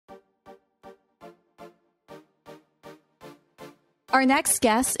Our next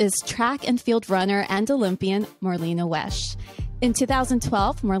guest is track and field runner and Olympian Marlena Wesh. In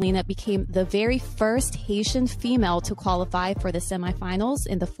 2012, Marlena became the very first Haitian female to qualify for the semifinals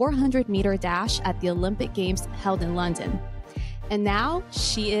in the 400-meter dash at the Olympic Games held in London. And now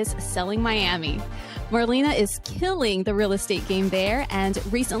she is selling Miami. Marlena is killing the real estate game there and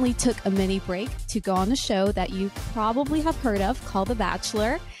recently took a mini break to go on a show that you probably have heard of called The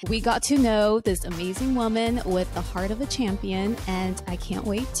Bachelor. We got to know this amazing woman with the heart of a champion, and I can't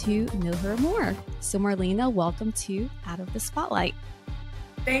wait to know her more. So Marlena, welcome to Out of the Spotlight.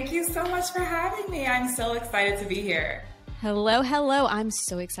 Thank you so much for having me. I'm so excited to be here. Hello, hello. I'm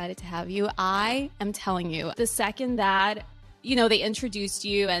so excited to have you. I am telling you, the second that they introduced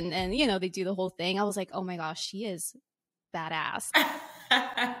you and they do the whole thing, I was like, oh my gosh, she is badass.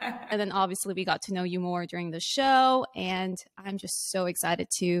 And then obviously we got to know you more during the show, and I'm just so excited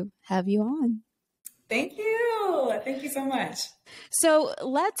to have you on. Thank you. Thank you so much. So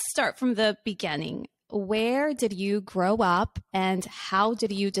let's start from the beginning. Where did you grow up and how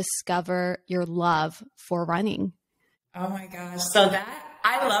did you discover your love for running? Oh my gosh.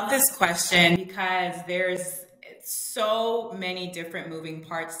 I love this question because there's so many different moving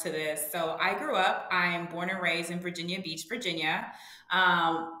parts to this. So I'm born and raised in Virginia Beach, Virginia,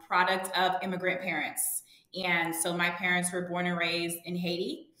 product of immigrant parents. And so my parents were born and raised in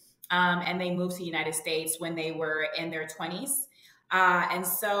Haiti, and they moved to the United States when they were in their 20s. And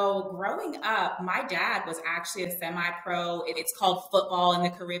so growing up, my dad was actually a semi-pro. It's called football in the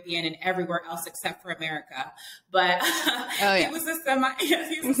Caribbean and everywhere else except for America. But he was a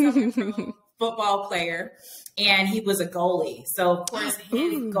semi-pro football player, and he was a goalie. So of course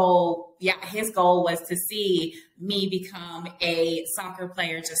his goal was to see me become a soccer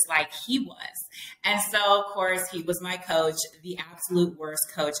player just like he was. And so of course he was my coach, the absolute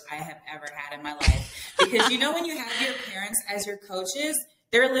worst coach I have ever had in my life. Because when you have your parents as your coaches,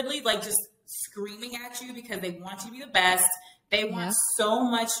 they're literally like just screaming at you because they want you to be the best. They want so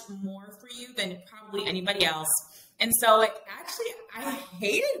much more for you than probably anybody else. And so I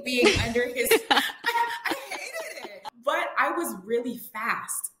hated being under his, I hated it, but I was really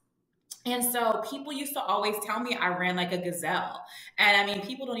fast. And so people used to always tell me I ran like a gazelle. And I mean,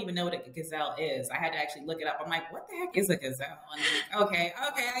 people don't even know what a gazelle is. I had to actually look it up. I'm like, what the heck is a gazelle? And I'm like, okay,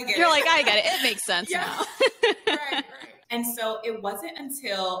 I get it. You're like, I get it. It makes sense now. Right. And so it wasn't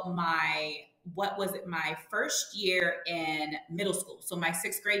until my first year in middle school. So my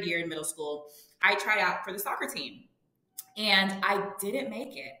 6th grade year in middle school, I tried out for the soccer team. And I didn't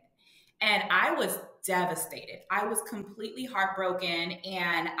make it. And I was devastated. I was completely heartbroken.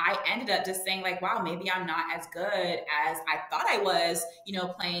 And I ended up just saying like, wow, maybe I'm not as good as I thought I was,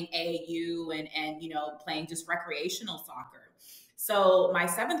 playing AAU and playing just recreational soccer. So my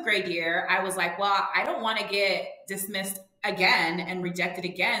 7th grade year, I was like, well, I don't want to get dismissed again and rejected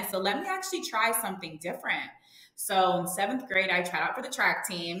again. So let me actually try something different. So in 7th grade, I tried out for the track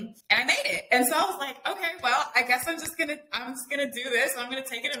team and I made it. And so I was like, okay, well, I guess I'm just gonna do this. I'm gonna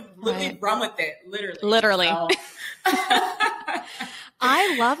take it and literally run with it. Literally. So.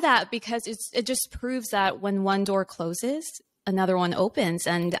 I love that because it just proves that when one door closes, another one opens.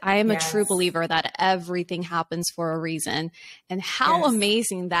 And I am a true believer that everything happens for a reason. And how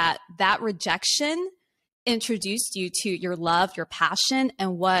amazing that rejection introduced you to your love, your passion,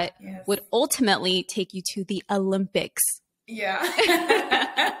 and what would ultimately take you to the Olympics. Yeah,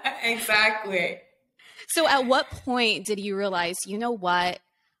 exactly. So at what point did you realize, what,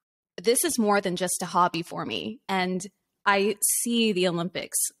 this is more than just a hobby for me, and I see the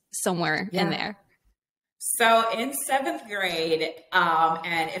Olympics somewhere in there? So in 7th grade,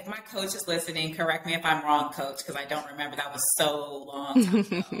 and if my coach is listening, correct me if I'm wrong, coach, because I don't remember. That was so long time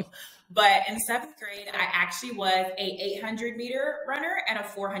ago. But in 7th grade, I actually was a 800-meter runner and a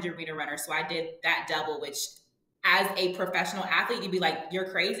 400-meter runner. So I did that double, which as a professional athlete, you'd be like, you're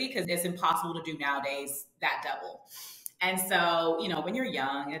crazy because it's impossible to do nowadays, that double. And so, when you're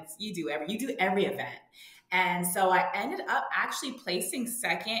young, you do every event. And so I ended up actually placing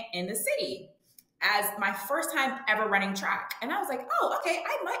 2nd in the city as my first time ever running track. And I was like, oh, okay,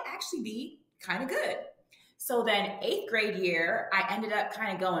 I might actually be kind of good. So then 8th grade year, I ended up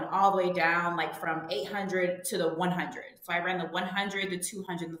kind of going all the way down, like from 800 to the 100. So I ran the 100, the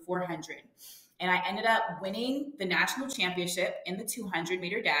 200, and the 400. And I ended up winning the national championship in the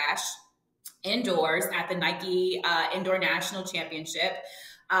 200-meter dash indoors at the Nike Indoor National Championship.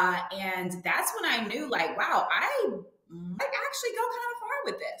 And that's when I knew, like, wow, I might actually go kind of far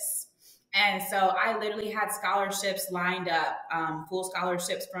with this. And so I literally had scholarships lined up, full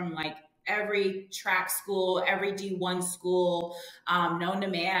scholarships from like every track school, every D1 school known to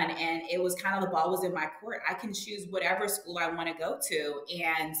man. And it was kind of, the ball was in my court. I can choose whatever school I want to go to.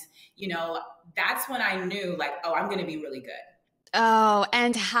 And, that's when I knew like, oh, I'm going to be really good. Oh,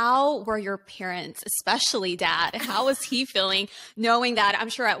 and how were your parents, especially dad? How was he feeling knowing that? I'm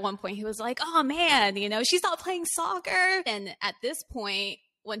sure at one point he was like, oh man, she's not playing soccer. And at this point,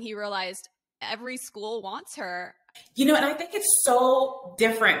 when he realized every school wants her. And I think it's so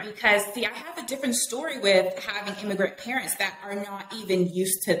different because, see, I have a different story with having immigrant parents that are not even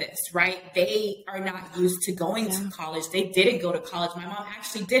used to this, right? They are not used to going to college. They didn't go to college. My mom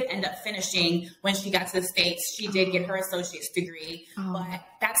actually did end up finishing when she got to the States. She did get her associate's degree, but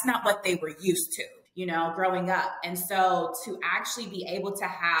that's not what they were used to, growing up. And so to actually be able to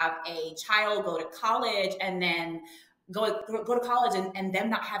have a child go to college and then go to college and them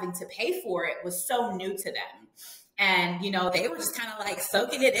not having to pay for it was so new to them. And, they were just kind of like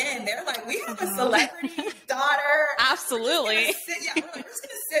soaking it in. They're like, we have a celebrity daughter. Absolutely. We're just going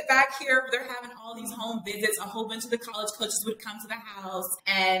to sit back here. They're having all these home visits. A whole bunch of the college coaches would come to the house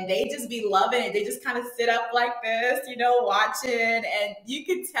and they just be loving it. They just kind of sit up like this, watching. And you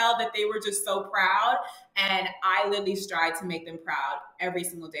could tell that they were just so proud. And I literally strive to make them proud every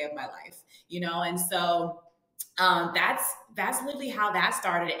single day of my life, and so that's literally how that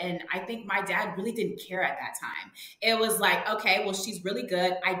started. And I think my dad really didn't care at that time. It was like, okay, well, she's really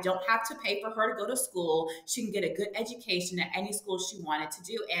good. I don't have to pay for her to go to school. She can get a good education at any school she wanted to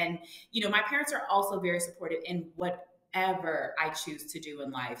do. And, my parents are also very supportive in whatever I choose to do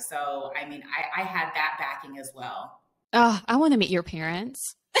in life. So, I mean, I had that backing as well. Oh, I want to meet your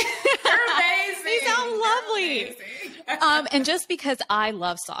parents. They're amazing. They sound lovely. And just because I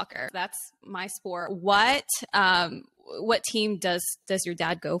love soccer, that's my sport. What team does your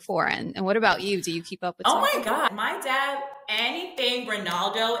dad go for? And what about you? Do you keep up with soccer? Oh my God. My dad, anything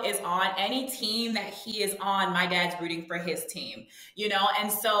Ronaldo is on, any team that he is on, my dad's rooting for his team,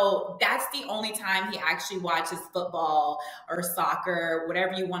 and so that's the only time he actually watches football or soccer,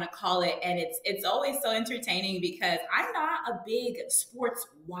 whatever you want to call it. And it's always so entertaining because I'm not a big sports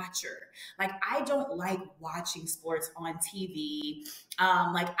watcher. Like, I don't like watching sports on TV.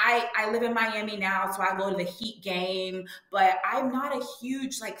 Like I live in Miami now, so I go to the Heat game, but I'm not a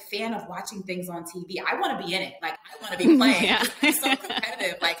huge fan of watching things on TV. I want to be in it. Like, I want to be playing. Yeah. I'm so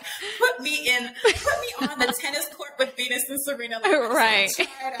competitive. Like, put me on the tennis court with Venus and Serena. Like, right. Try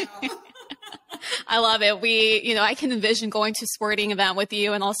it out. I love it. I can envision going to a sporting event with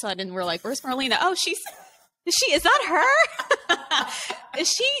you and all of a sudden we're like, where's Marlena? Oh, is that her? Is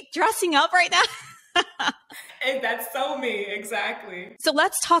she dressing up right now? Hey, that's so me. Exactly. So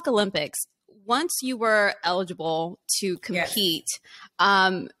let's talk Olympics. Once you were eligible to compete,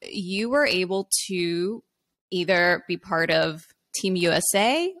 you were able to either be part of Team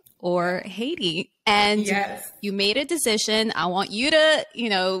USA or Haiti. And you made a decision. I want you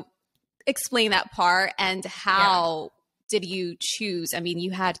to, explain that part and how did you choose? I mean, you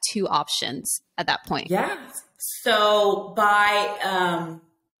had two options at that point. Yeah. So by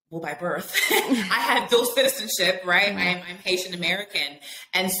birth, I had dual citizenship, right? I'm Haitian American.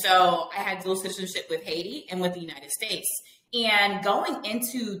 And so I had dual citizenship with Haiti and with the United States. And going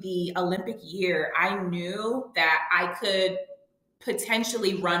into the Olympic year, I knew that I could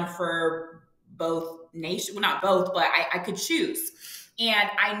potentially run for both nations. Well, not both, but I could choose. And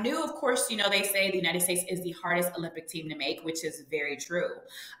I knew, of course, they say the United States is the hardest Olympic team to make, which is very true.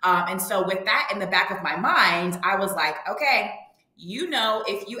 And so with that in the back of my mind, I was like, okay,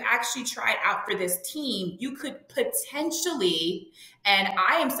 if you actually tried out for this team, you could potentially, and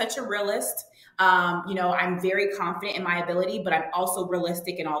I am such a realist, I'm very confident in my ability, but I'm also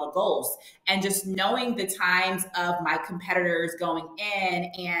realistic in all the goals. And just knowing the times of my competitors going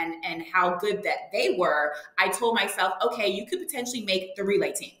in and how good that they were, I told myself, okay, you could potentially make the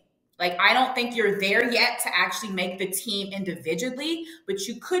relay team. Like, I don't think you're there yet to actually make the team individually, but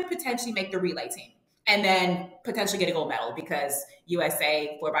you could potentially make the relay team and then potentially get a gold medal because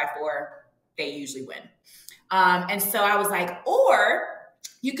USA 4x4, they usually win. And so I was like, or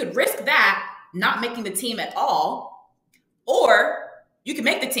you could risk that, not making the team at all, or you can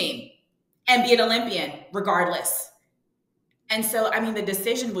make the team and be an Olympian regardless. And so, I mean, the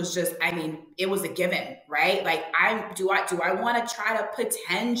decision was just, it was a given, right? Like, do I want to try to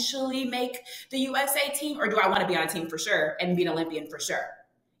potentially make the USA team, or do I want to be on a team for sure and be an Olympian for sure?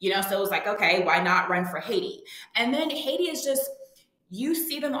 So it was like, okay, why not run for Haiti? And then Haiti is just, you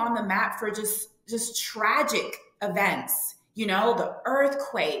see them on the map for just tragic events. The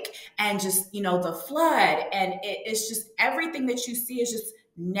earthquake and just, the flood. And it's just everything that you see is just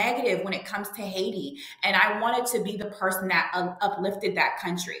negative when it comes to Haiti. And I wanted to be the person that uplifted that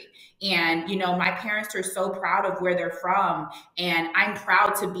country. And, you know, my parents are so proud of where they're from. And I'm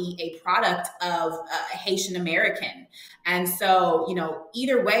proud to be a product of Haitian American. And so, you know,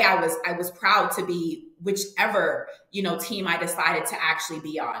 either way, I was proud to be whichever, you know, team I decided to actually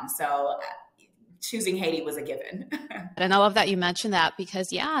be on. So choosing Haiti was a given. And I love that you mentioned that because,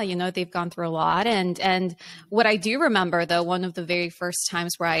 yeah, you know, they've gone through a lot. And what I do remember, though, one of the very first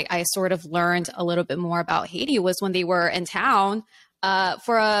times where I sort of learned a little bit more about Haiti was when they were in town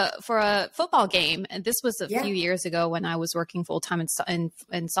for a football game. And this was a few years ago when I was working full time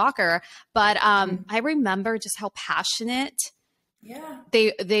in soccer. But I remember just how passionate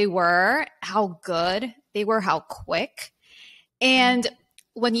they were, how good they were, how quick. And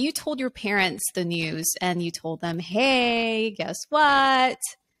when you told your parents the news and you told them, hey, guess what?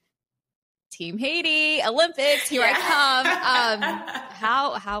 Team Haiti, Olympics, here I come.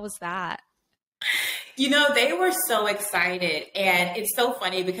 How was that? You know, they were so excited. And it's so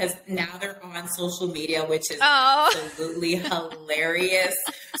funny because now they're on social media, which is absolutely hilarious.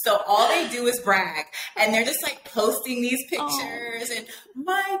 So all they do is brag. And they're just like posting these pictures and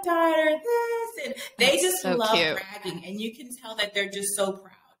my daughter this. And they just love bragging. And you can tell that they're just so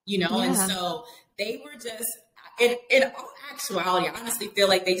proud, you know? And so they were just, in all actuality, I honestly feel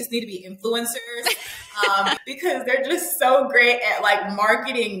like they just need to be influencers because they're just so great at like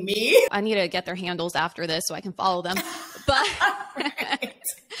marketing me. I need to get their handles after this so I can follow them. But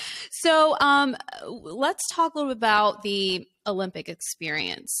so let's talk a little bit about the Olympic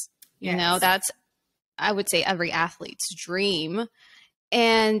experience. You know, that's, I would say, every athlete's dream.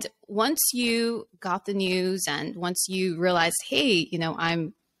 And once you got the news and once you realized, hey, you know,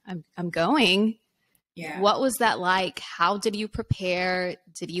 I'm going. Yeah. What was that like? How did you prepare?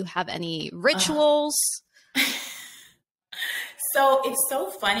 Did you have any rituals? So it's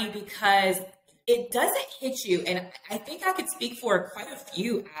so funny because it doesn't hit you. And I think I could speak for quite a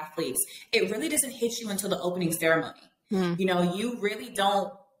few athletes. It really doesn't hit you until the opening ceremony. You know, you really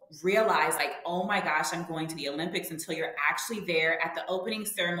don't realize like, oh my gosh, I'm going to the Olympics until you're actually there at the opening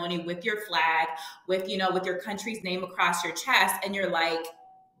ceremony with your flag, with, you know, with your country's name across your chest. And you're like,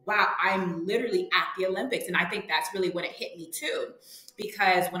 wow, I'm literally at the Olympics. And I think that's really when it hit me too.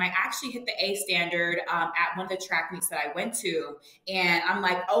 Because when I actually hit the A standard at one of the track meets that I went to, and I'm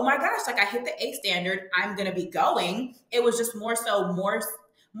like, oh my gosh, like I hit the A standard, I'm going to be going. It was just more so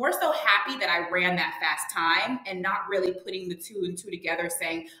happy that I ran that fast time and not really putting the two and two together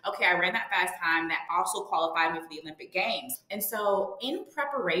saying, okay, I ran that fast time that also qualified me for the Olympic Games. And so in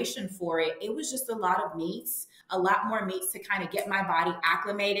preparation for it, it was just a lot of meets, a lot more meets to kind of get my body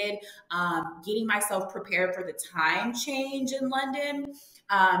acclimated, getting myself prepared for the time change in London.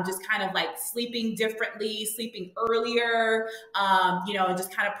 Just kind of like sleeping differently, sleeping earlier, you know, and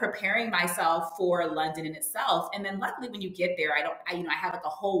just kind of preparing myself for London in itself. And then luckily when you get there, I have like a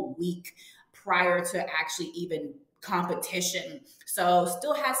whole week prior to actually even competition. So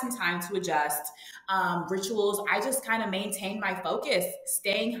still had some time to adjust. Rituals, I just kind of maintained my focus,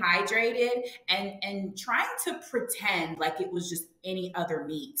 staying hydrated and trying to pretend like it was just any other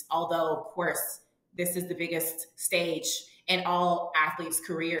meet. Although, of course, this is the biggest stage in all athletes'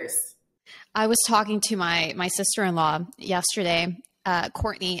 careers. I was talking to my sister-in-law yesterday,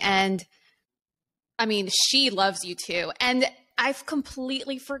 Courtney, and I mean, she loves you too. And I've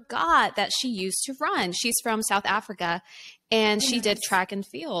completely forgot that she used to run. She's from South Africa and she did track and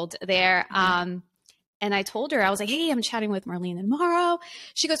field there. And I told her, I was like, hey, I'm chatting with Marlena tomorrow.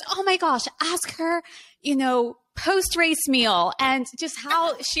 She goes, oh my gosh, ask her, you know, post-race meal and just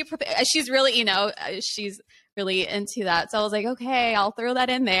how she prepares. She's really, you know, she's really into that. So I was like, okay, I'll throw that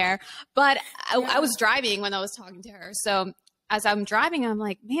in there. But I was driving when I was talking to her. So as I'm driving, I'm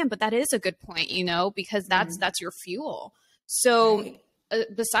like, man, but that is a good point, you know, because that's your fuel. So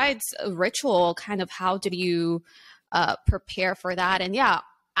besides a ritual, kind of how did you prepare for that? And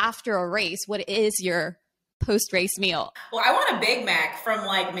after a race, what is your post-race meal? Well, I want a Big Mac from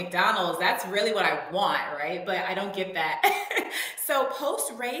like McDonald's. That's really what I want, right? But I don't get that. So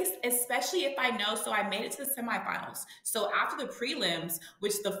post-race, especially if I know, so I made it to the semifinals. So after the prelims,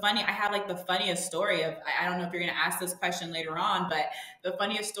 I have like the funniest story of, I don't know if you're going to ask this question later on, but the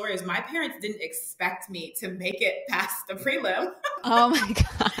funniest story is my parents didn't expect me to make it past the prelim. Oh my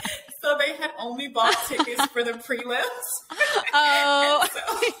God. So they had only bought tickets for the prelims. Oh.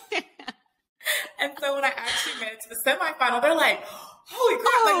 And so when I actually made it to the semifinal, they're like, holy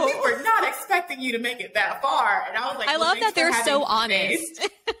crap, like, we were not expecting you to make it that far. And I was like, I love that they're so honest.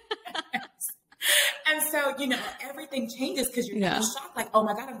 And so, everything changes because you're kind of shocked, like, oh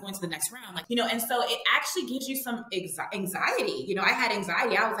my God, I'm going to the next round. Like, and so it actually gives you some anxiety. I had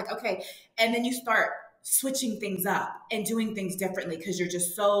anxiety. I was like, okay. And then you start switching things up and doing things differently because you're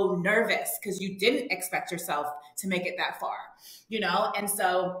just so nervous because you didn't expect yourself to make it that far, And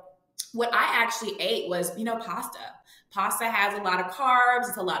so what I actually ate was, pasta. Pasta has a lot of carbs.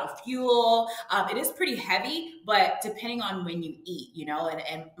 It's a lot of fuel. It is pretty heavy, but depending on when you eat,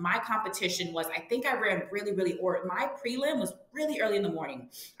 and my competition was, I think I ran really, or my prelim was really early in the morning.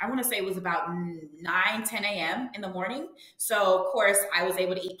 I want to say it was about 9-10 a.m. in the morning. So of course I was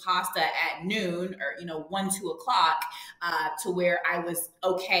able to eat pasta at noon or, 1-2 o'clock to where I was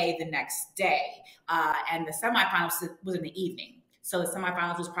okay the next day. And the semifinals was in the evening. So the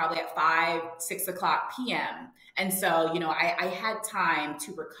semifinals was probably at 5-6 o'clock p.m. And so, I had time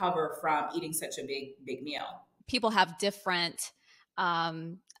to recover from eating such a big meal. People have different,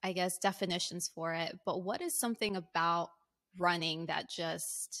 I guess, definitions for it. But what is something about running that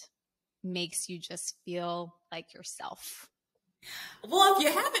just makes you just feel like yourself? Well, if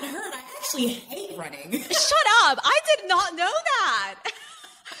you haven't heard, I actually hate running. Shut up. I did not know that.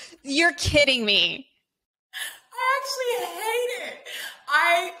 You're kidding me. I actually hate it.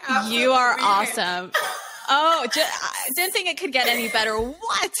 I absolutely You are awesome. Oh, I didn't think it could get any better.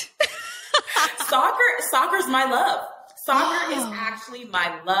 What? Soccer's my love. Soccer is actually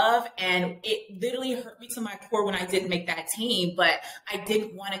my love, and it literally hurt me to my core when I didn't make that team, but I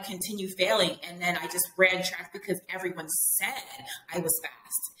didn't want to continue failing, and then I just ran track because everyone said I was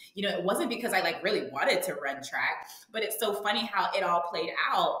fast. It wasn't because I really wanted to run track, but it's so funny how it all played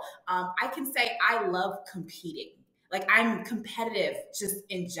out. I can say I love competing. I'm competitive just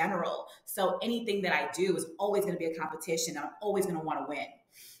in general. So anything that I do is always going to be a competition. I'm always going to want to win.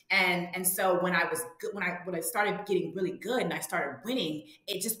 And so when I was good, when I started getting really good and I started winning,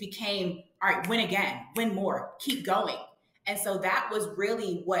 it just became, all right, win again, win more, keep going. And so that was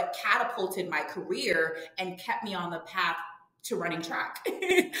really what catapulted my career and kept me on the path to running track.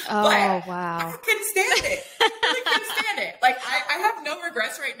 Oh, wow. I couldn't stand it. I really couldn't stand it. I have no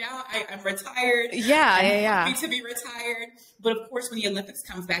regrets right now. I'm retired. I'm happy to be retired. But of course, when the Olympics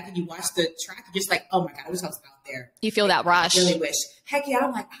comes back and you watch the track, you're just like, oh my God, I wish I was out there. You feel that rush. I really wish. Heck yeah.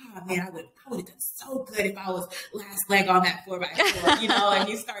 I'm like, oh man, I would have done so good if I was last leg on that 4x4, and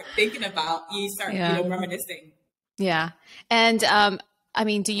you start thinking about, reminiscing. Yeah. And,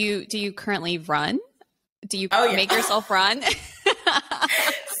 do you currently run? Do you make yourself run?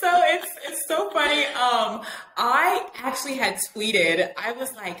 So it's so funny. I actually had tweeted, I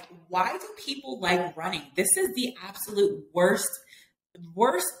was like, why do people like running? This is the absolute worst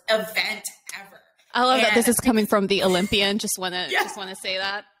event ever. I love that this is coming from the Olympian. Just want to say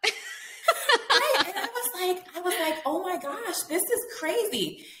that. Right. And I was like, oh my gosh, this is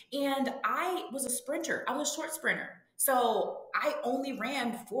crazy. And I was a sprinter. I was a short sprinter. So I only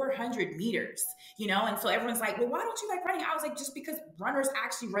ran 400 meters, and so everyone's like, well, why don't you like running? I was like, just because runners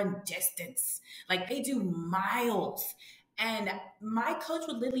actually run distance. They do miles. And my coach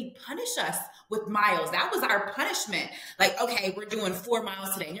would literally punish us with miles. That was our punishment. Okay, we're doing 4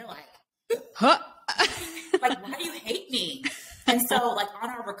 miles today. And you're like, huh? Why do you hate me? And so on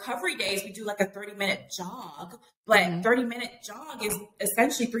our recovery days, we do a 30-minute jog, but 30-minute jog is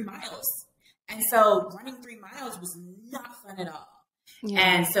essentially 3 miles. And so running 3 miles was not fun at all. Yeah.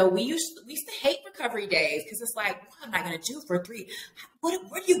 And so we used to hate recovery days because it's like, what am I going to do for 3?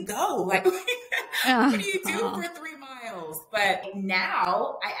 Where do you go? What do you do for 3 miles? But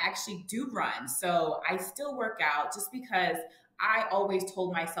now I actually do run. So I still work out just because I always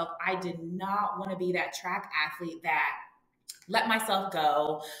told myself I did not want to be that track athlete that let myself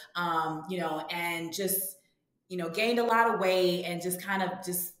go, and just, gained a lot of weight and just kind of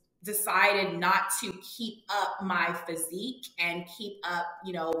just decided not to keep up my physique and keep up,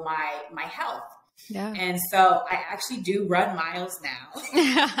 my health. Yeah. And so I actually do run miles now.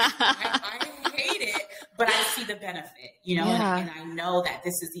 I hate it, but I see the benefit, and I know that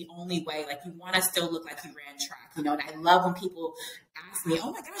this is the only way. You want to still look like you ran track, and I love when people ask me,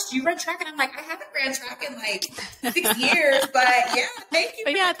 oh my gosh, do you run track? And I'm like, I haven't ran track in 6 years, but yeah, thank you.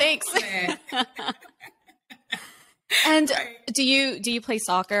 Yeah, thanks. And do you play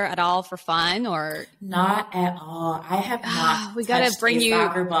soccer at all for fun or? Not at all. I have not. We got to bring you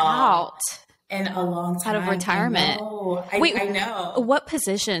out in a long time. Out of retirement. Wait, I know. What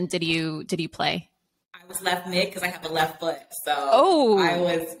position did you play? I was left mid because I have a left foot. So I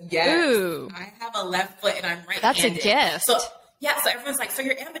was I have a left foot and I'm right-handed. That's a gift. So everyone's like, so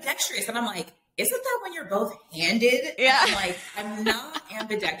you're ambidextrous, and I'm like, isn't that when you're both handed? Yeah. And I'm like, I'm not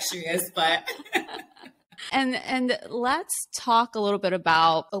ambidextrous, but. And let's talk a little bit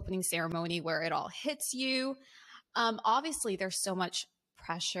about opening ceremony, where it all hits you. Obviously, there's so much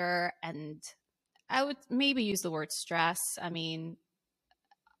pressure, and I would maybe use the word stress. I mean,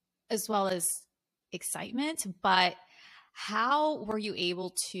 as well as excitement, but how were you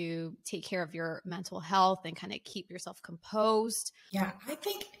able to take care of your mental health and kind of keep yourself composed? Yeah, I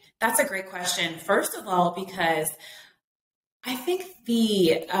think that's a great question. First of all, because I think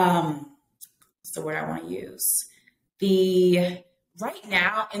what's the word I want to use? The Right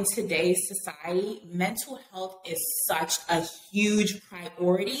now in today's society, mental health is such a huge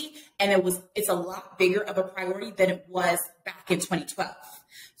priority, and it's a lot bigger of a priority than it was back in 2012.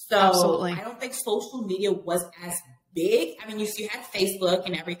 So Absolutely. I don't think social media was as big. I mean, you had Facebook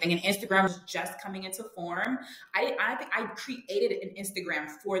and everything, and Instagram was just coming into form. I think I created an Instagram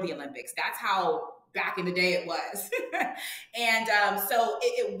for the Olympics. That's how back in the day it was. And so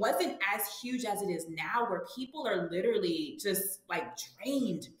it wasn't as huge as it is now, where people are literally just like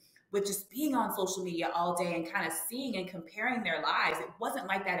drained with just being on social media all day and kind of seeing and comparing their lives. It wasn't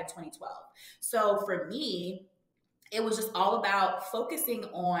like that in 2012. So for me, it was just all about focusing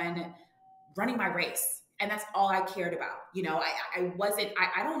on running my race. And that's all I cared about.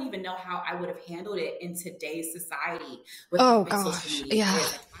 I don't even know how I would have handled it in today's society with social media. Yeah.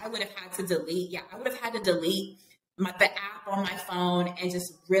 Like, I would have had to delete the app on my phone and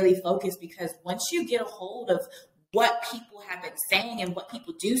just really focus, because once you get a hold of what people have been saying and what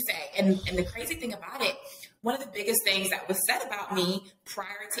people do say, and the crazy thing about it, one of the biggest things that was said about me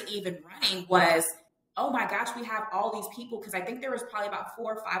prior to even running was, oh my gosh, we have all these people, because I think there was probably about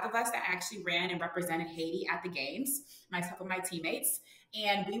 4 or 5 of us that actually ran and represented Haiti at the games, myself and my teammates,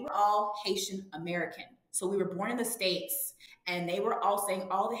 and we were all Haitian American. So we were born in the States, and they were all saying,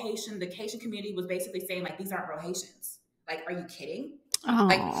 the Haitian community was basically saying, like, these aren't real Haitians. Like, are you kidding? Oh.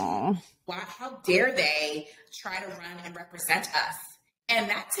 Like, why, how dare they try to run and represent us? And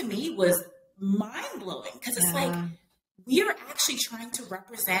that to me was mind blowing, because it's like, we are actually trying to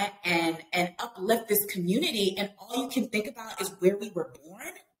represent and uplift this community, and all you can think about is where we were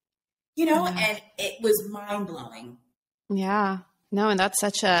born, and it was mind blowing. Yeah, no, and that's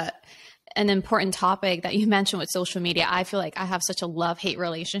such an important topic that you mentioned with social media. I feel like I have such a love-hate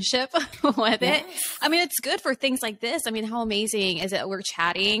relationship with it. I mean, it's good for things like this. I mean, how amazing is it? We're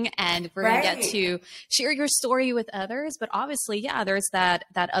chatting and we're going to get to share your story with others. But obviously, there's that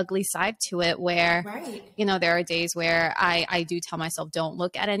ugly side to it where, there are days where I do tell myself, don't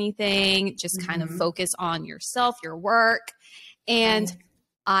look at anything, just kind of focus on yourself, your work. And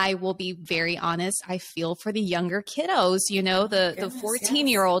I will be very honest, I feel for the younger kiddos, the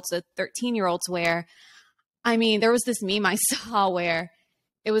 14-year-olds, the 13-year-olds, where, I mean, there was this meme I saw where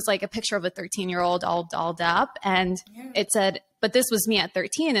it was like a picture of a 13-year-old all dolled up, and it said, but this was me at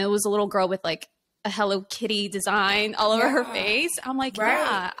 13, and it was a little girl with like a Hello Kitty design all over her face. I'm like,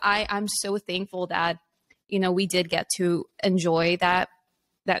 I'm so thankful that, we did get to enjoy that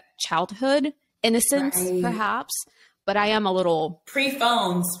childhood innocence, perhaps. But I am a little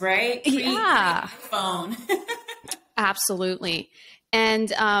pre-phones, right? Pre-iPhone. Absolutely.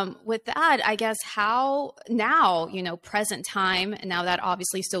 And with that, I guess how now, present time, and now that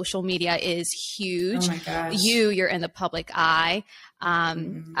obviously social media is huge, oh my gosh. You're in the public eye.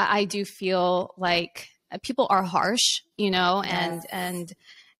 I do feel like people are harsh, and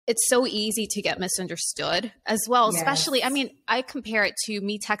it's so easy to get misunderstood as well. Especially, I mean, I compare it to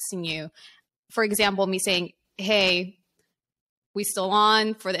me texting you, for example, me saying, hey, we still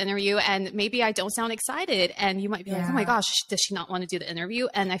on for the interview, and maybe I don't sound excited, and you might be like, oh my gosh, does she not want to do the interview?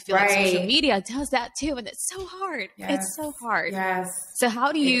 And I feel like social media does that too, and it's so hard. It's so hard. So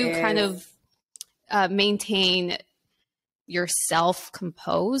how do you kind of maintain yourself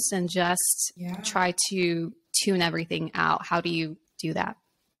composed and just try to tune everything out? How do you do that?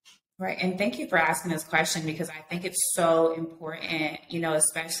 Right. And thank you for asking this question, because I think it's so important,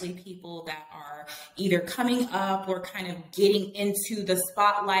 especially people that are either coming up or kind of getting into the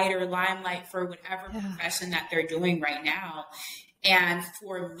spotlight or limelight for whatever profession that they're doing right now. And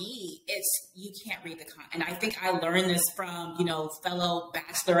for me, you can't read the comment. And I think I learned this from, fellow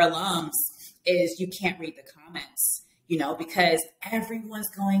Bachelor alums, is you can't read the comments, because everyone's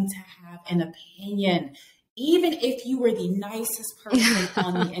going to have an opinion. Even if you were the nicest person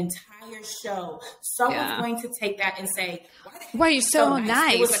on the entire show, someone's going to take that and say, why are you so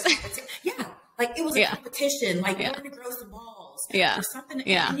nice? It was it was a competition, like learn to grow some balls or something.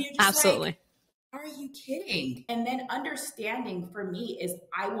 And you're just absolutely. Like, are you kidding? And then understanding for me is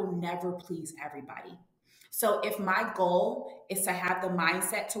I will never please everybody. So if my goal is to have the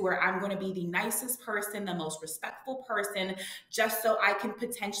mindset to where I'm going to be the nicest person, the most respectful person, just so I can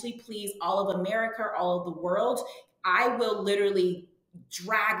potentially please all of America, all of the world, I will literally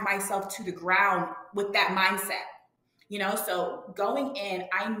drag myself to the ground with that mindset. So going in,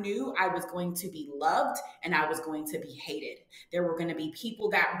 I knew I was going to be loved and I was going to be hated. There were going to be people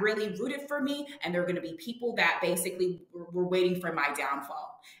that really rooted for me, and there were going to be people that basically were waiting for my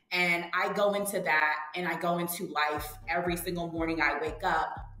downfall. And I go into that, and I go into life every single morning I wake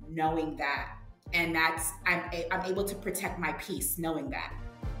up knowing that. And I'm able to protect my peace knowing that.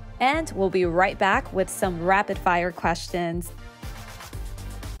 And we'll be right back with some rapid fire questions.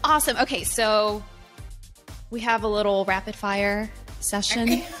 Awesome. Okay, so we have a little rapid fire session.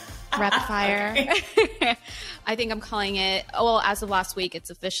 Okay. Rapid fire. Okay. I think I'm calling it, as of last week, it's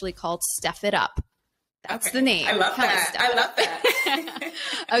officially called Steph It Up. That's the name. I love that. I love that.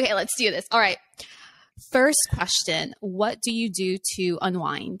 Okay, let's do this. All right. First question. What do you do to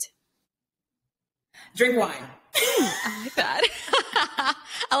unwind? Drink wine. I like that.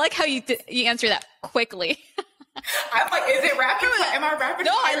 I like how you answer that quickly. I'm like, is it rapid? Am I rapid?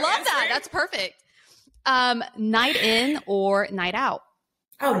 No, I love that. That's perfect. Night in or night out?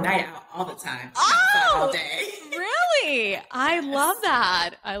 Oh, night out all the time. Oh, all day. Really? I love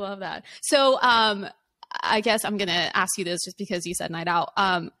that. I love that. So, I guess I'm going to ask you this just because you said night out.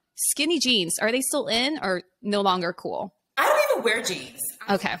 Skinny jeans, are they still in or no longer cool? I don't even wear jeans.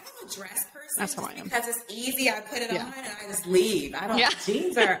 Okay. I'm a dress person. That's how I am. Because it's easy. I put it on and I just leave. I don't,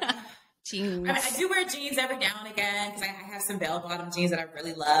 jeans are... Jeans. I mean, I do wear jeans every now and again because I have some bell-bottom jeans that I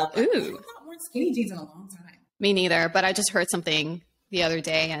really love. But Ooh. I have not worn skinny jeans in a long time. Me neither, but I just heard something the other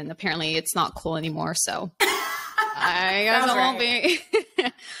day and apparently it's not cool anymore. So I guess it won't be.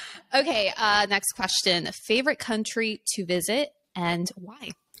 Okay, next question. Favorite country to visit and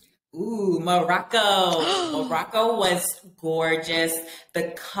why? Ooh, Morocco. Morocco was gorgeous.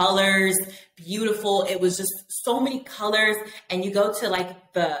 The colors, beautiful. It was just so many colors. And you go to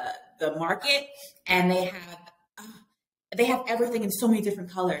like the market and they have everything in so many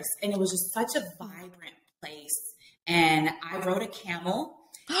different colors. And it was just such a vibrant place. And I rode a camel,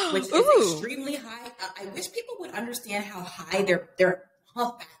 which is extremely high. I wish people would understand how high their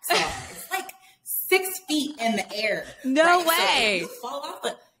humpbacks are. It's like 6 feet in the air. No way. So if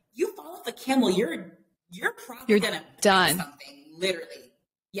you fall off a camel, you're probably gonna done something. Literally.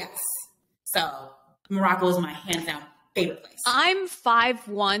 Yes. So Morocco is my hands down favorite place. I'm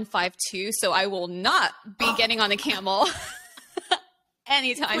 5'1", 5'2", so I will not be getting on a camel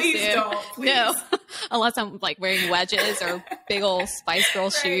anytime Please soon. Don't. Please. No, unless I'm like wearing wedges or big old Spice Girl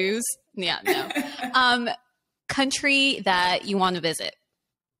shoes. Yeah, no. Country that you want to visit?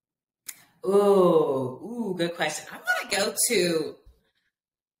 Ooh, good question. I want to go to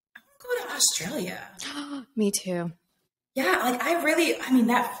Australia. Me too. Yeah, like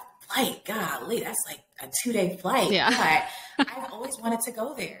that flight, golly, that's like a 2-day flight. Yeah. But I've always wanted to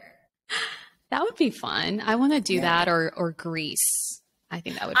go there. That would be fun. I want to do that or Greece. I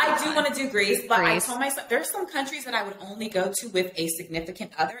think that would be fun. do want to do Greece, but I told myself there's some countries that I would only go to with a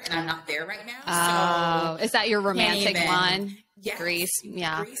significant other, and I'm not there right now. So is that your romantic one? Yes. Greece,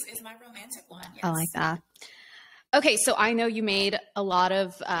 yeah. Greece is my romantic one, yes. I like that. Okay, so I know you made a lot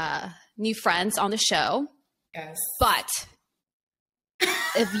of new friends on the show. Yes. But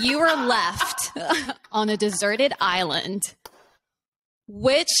if you were left on a deserted island,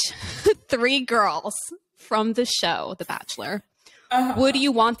 which 3 girls from the show, The Bachelor, would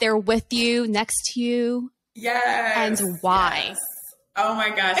you want there with you, next to you? Yes. And why? Yes. Oh my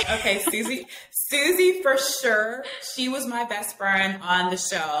gosh. Okay, Susie for sure. She was my best friend on the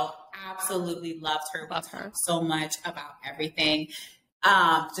show. Absolutely loved her. Love her so much about everything.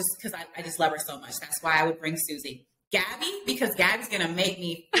 Just because I just love her so much. That's why I would bring Susie. Gabby, because Gabby's going to make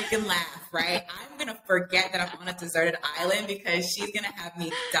me freaking laugh, right? I'm going to forget that I'm on a deserted island because she's going to have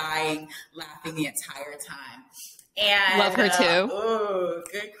me dying laughing the entire time. And love her too. Oh,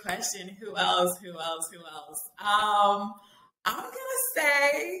 good question. Who else? I'm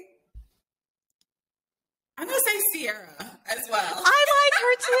gonna say Sierra as well. I like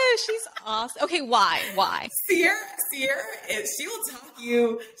her too. She's awesome. Okay, why? Sierra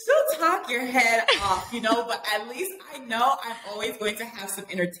she'll talk your head off, but at least I know I'm always going to have some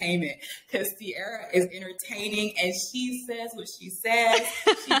entertainment because Sierra is entertaining and she says what she says.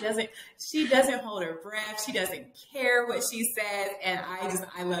 She doesn't hold her breath. She doesn't care what she says. And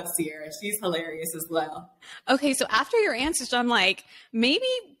I love Sierra. She's hilarious as well. Okay, so after your answers, I'm like, maybe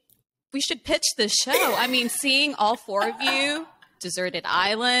we should pitch this show. I mean, seeing all 4 of you, deserted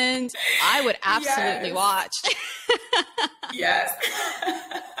island, I would absolutely watch. Yes.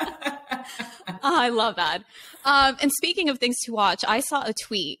 I love that. And speaking of things to watch, I saw a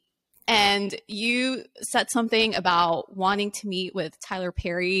tweet and you said something about wanting to meet with Tyler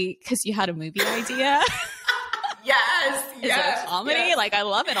Perry because you had a movie idea. Yes. Is it a comedy? Yes. Like, I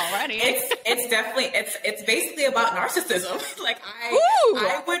love it already. It's definitely, it's basically about narcissism. Like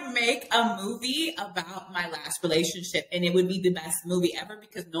I would make a movie about my last relationship and it would be the best movie ever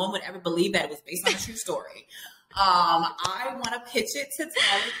because no one would ever believe that it was based on a true story. I want to pitch it to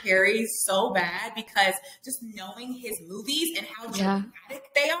Tyler Perry so bad because just knowing his movies and how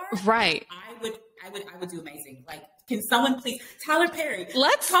dramatic they are. Right. I would do amazing. Like, can someone please, Tyler Perry,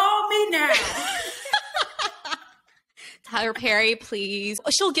 let's call me now. Tyler Perry, please.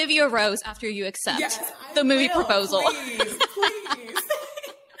 She'll give you a rose after you accept the movie will, proposal. Please.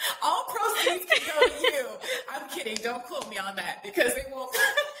 All proceeds can go to you. I'm kidding. Don't quote me on that because it won't.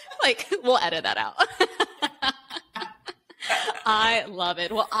 Like, we'll edit that out. I love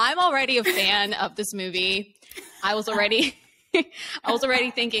it. Well, I'm already a fan of this movie. I was already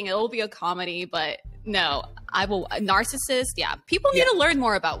thinking it will be a comedy, but no, I will. A narcissist. Yeah. People need to learn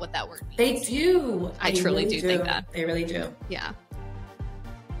more about what that word means. They do. I truly do think that. They really do. Yeah.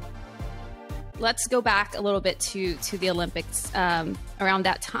 Let's go back a little bit to the Olympics. Around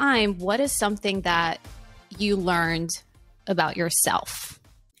that time, what is something that you learned about yourself?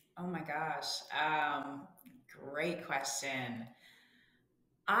 Oh my gosh. Great question.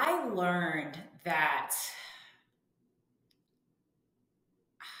 I learned that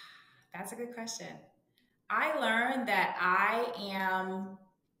that's a good question. I learned that I'm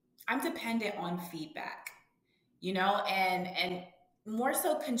dependent on feedback, and more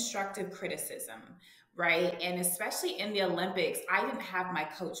so constructive criticism, right? And especially in the Olympics, I didn't have my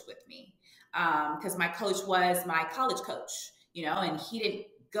coach with me because my coach was my college coach, and he didn't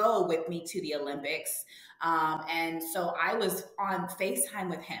go with me to the Olympics. And so I was on FaceTime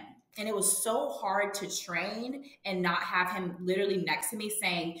with him. And it was so hard to train and not have him literally next to me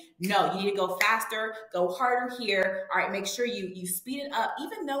saying, no, you need to go faster, go harder here. All right, make sure you speed it up.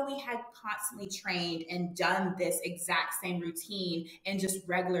 Even though we had constantly trained and done this exact same routine in just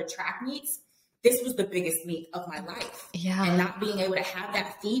regular track meets, this was the biggest meet of my life. Yeah. And not being able to have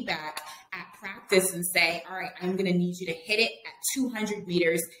that feedback at practice and say, all right, I'm going to need you to hit it at 200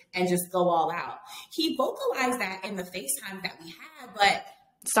 meters and just go all out. He vocalized that in the FaceTime that we had, but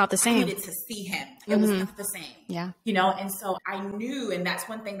it's not the same. I needed to see him. It was not the same. Yeah. And so I knew, and that's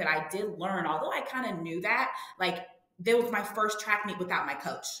one thing that I did learn, although I kind of knew that, like, there was my first track meet without my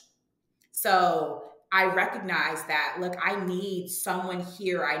coach. So I recognized that, look, I need someone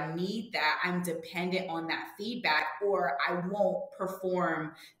here. I need that. I'm dependent on that feedback or I won't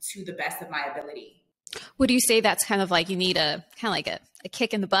perform to the best of my ability. Would you say that's kind of like you need a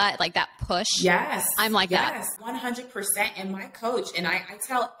kick in the butt, like that push? Yes. I'm like that. Yes, 100%. And my coach, and I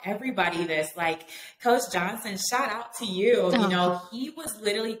tell everybody this, like, Coach Johnson, shout out to you. He was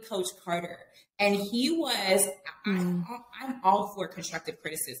literally Coach Carter. And he was, I'm all for constructive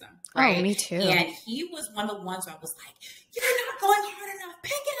criticism. Right? Oh, me too. And he was one of the ones where I was like, you're not going hard enough.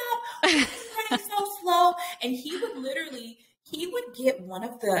 Pick it up. You're running so slow. And he would get one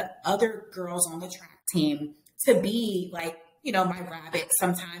of the other girls on the track team to be like, my rabbit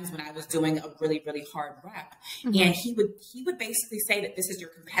sometimes when I was doing a really, really hard rep. And he would basically say that this is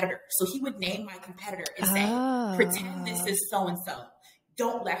your competitor. So he would name my competitor and say, pretend this is so-and-so.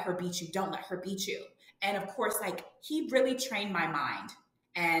 Don't let her beat you. Don't let her beat you. And of course, like, he really trained my mind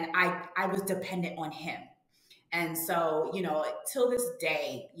and I was dependent on him. And so, till this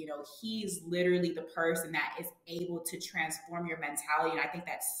day, he's literally the person that is able to transform your mentality. And I think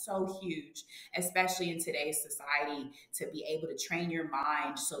that's so huge, especially in today's society, to be able to train your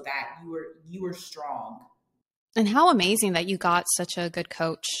mind so that you were strong. And how amazing that you got such a good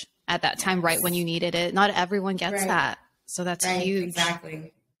coach at that time, right when you needed it. Not everyone gets that. So that's huge.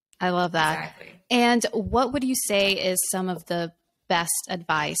 Exactly. I love that. Exactly. And what would you say is some of the best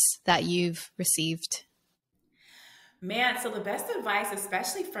advice that you've received? Man, so the best advice,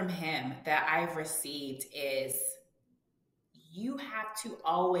 especially from him, that I've received is you have to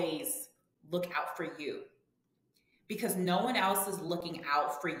always look out for you because no one else is looking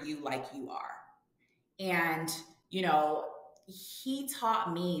out for you like you are. And, he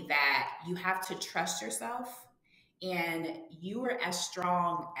taught me that you have to trust yourself and you are as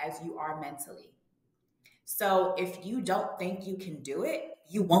strong as you are mentally. So if you don't think you can do it,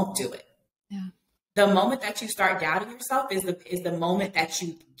 you won't do it. Yeah. The moment that you start doubting yourself is the moment that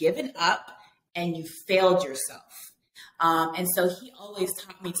you've given up and you failed yourself. And so he always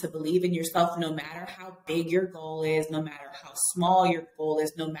taught me to believe in yourself, no matter how big your goal is, no matter how small your goal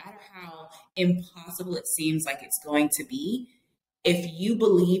is, no matter how impossible it seems like it's going to be. If you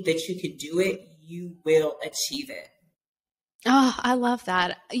believe that you could do it, you will achieve it. Oh, I love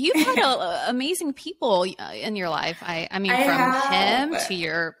that. You've had amazing people in your life. I mean, from him to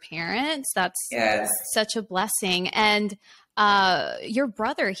your parents, that's such a blessing. And your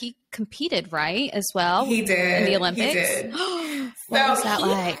brother, he competed, right, as well? He did. In the Olympics? He did. What was that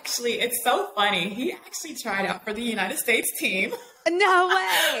like? Actually, it's so funny. He actually tried out for the United States team. No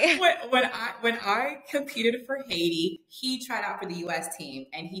way. When I competed for Haiti, he tried out for the U.S. team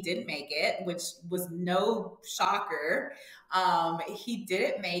and he didn't make it, which was no shocker. He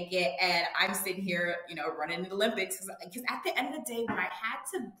didn't make it, and I'm sitting here, running the Olympics because at the end of the day,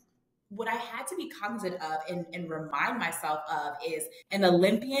 what I had to be cognizant of and remind myself of is an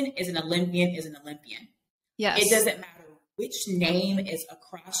Olympian is an Olympian is an Olympian. Yes. It doesn't matter which name is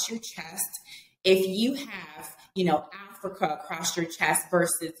across your chest. If you have, Africa across your chest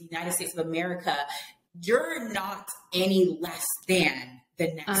versus the United States of America, you're not any less than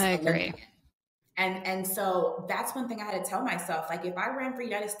the next Olympian. And so that's one thing I had to tell myself. Like, if I ran for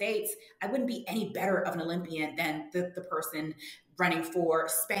United States, I wouldn't be any better of an Olympian than the person running for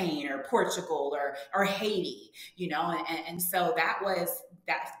Spain or Portugal or Haiti, and so that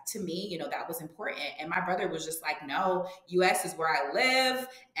to me, that was important. And my brother was just like, no, US is where I live.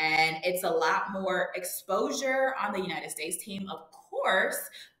 And it's a lot more exposure on the United States team, of course.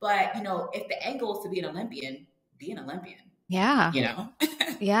 But, if the end goal is to be an Olympian, be an Olympian. Yeah.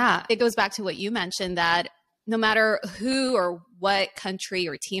 Yeah. It goes back to what you mentioned, that no matter who or what country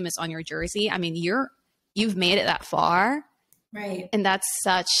or team is on your jersey, I mean, you've made it that far. Right. And that's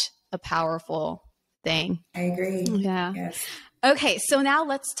such a powerful thing. I agree. Yeah. Yes. Okay. So now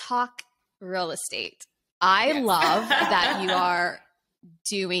let's talk real estate. I love that you are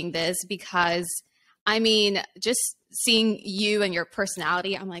doing this because, I mean, just seeing you and your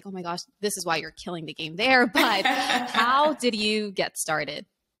personality, I'm like, oh my gosh, this is why you're killing the game there. But how did you get started?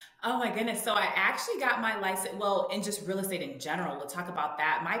 Oh my goodness. So I actually got my license, in just real estate in general. We'll talk about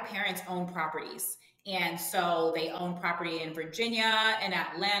that. My parents own properties. And so they own property in Virginia and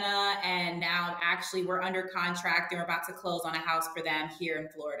Atlanta. And now actually we're under contract and we're about to close on a house for them here in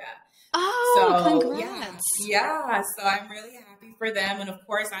Florida. Oh, so, congrats. Yeah. So I'm really happy for them. And of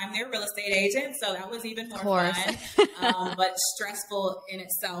course, I'm their real estate agent. So that was even more fun, but stressful in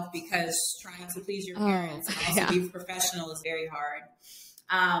itself because trying to please your parents and also be professional is very hard.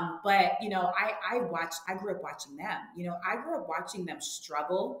 But, I grew up watching them. I grew up watching them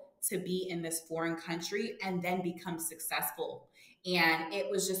struggle to be in this foreign country and then become successful. And it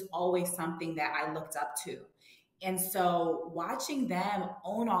was just always something that I looked up to. And so watching them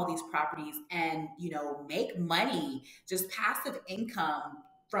own all these properties and, make money, just passive income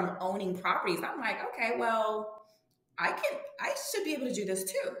from owning properties, I'm like, okay, well, I should be able to do this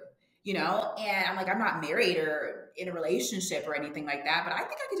too, and I'm like, I'm not married or in a relationship or anything like that, but I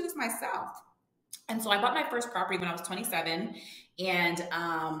think I could do this myself. And so I bought my first property when I was 27, and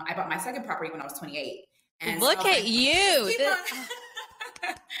I bought my second property when I was 28. And look at you.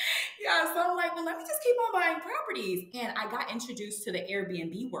 Yeah, so I'm like, well, let me just keep on buying properties. And I got introduced to the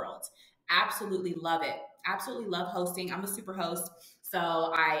Airbnb world. Absolutely love it. Absolutely love hosting. I'm a super host. So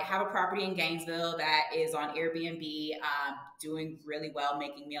I have a property in Gainesville that is on Airbnb, doing really well,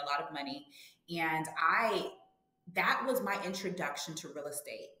 making me a lot of money. And that was my introduction to real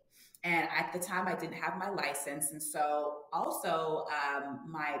estate. And at the time, I didn't have my license. And so also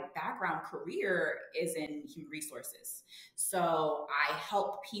my background career is in human resources. So I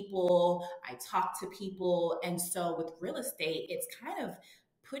help people, I talk to people. And so with real estate, it's kind of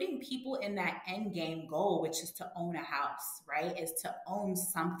putting people in that end game goal, which is to own a house, right? Is to own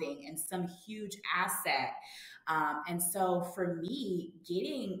something and some huge asset. And so for me,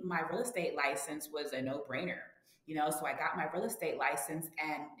 getting my real estate license was a no-brainer. So I got my real estate license,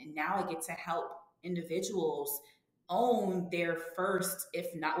 and now I get to help individuals own their first,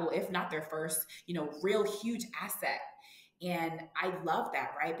 if not their first, real huge asset. And I love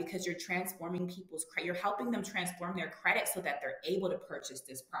that, right? Because you're transforming people's credit. You're helping them transform their credit so that they're able to purchase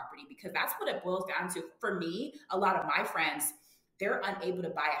this property, because that's what it boils down to. For me, a lot of my friends, they're unable to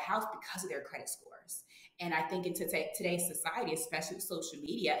buy a house because of their credit scores. And I think in today's society, especially with social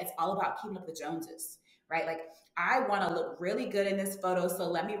media, it's all about keeping up the Joneses, right? Like, I want to look really good in this photo, so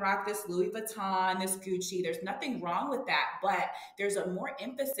let me rock this Louis Vuitton, this Gucci. There's nothing wrong with that, but there's a more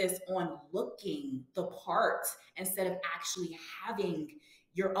emphasis on looking the part instead of actually having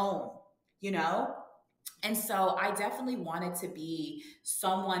your own, And so I definitely wanted to be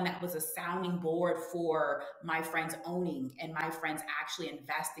someone that was a sounding board for my friends owning and my friends actually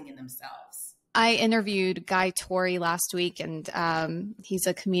investing in themselves. I interviewed Guy Torrey last week, and he's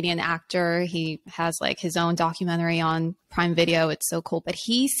a comedian actor. He has like his own documentary on Prime Video. It's so cool. But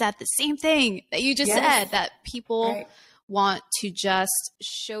he said the same thing that you just said, that people want to just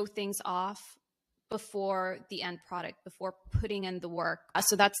show things off before the end product, before putting in the work.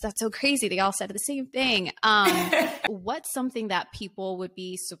 So that's so crazy. They all said the same thing. What's something that people would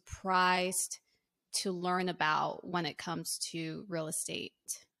be surprised to learn about when it comes to real estate?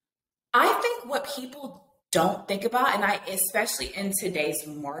 I think what people don't think about, and especially in today's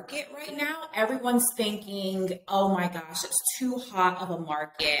market right now, everyone's thinking, oh my gosh, it's too hot of a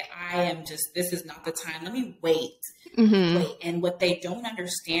market. This is not the time. Let me wait. Wait. And what they don't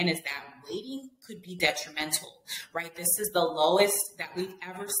understand is that waiting could be detrimental, right? This is the lowest that we've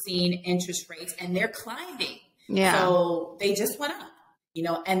ever seen interest rates, and they're climbing. Yeah. So they just went up,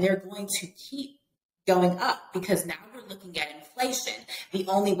 and they're going to keep going up because now we're looking at inflation. The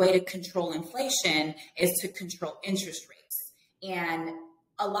only way to control inflation is to control interest rates. And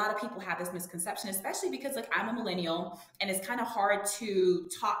a lot of people have this misconception, especially because I'm a millennial, and it's kind of hard to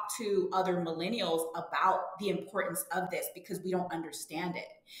talk to other millennials about the importance of this because we don't understand it,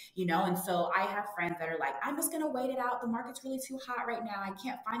 And so I have friends that are like, I'm just going to wait it out. The market's really too hot right now. I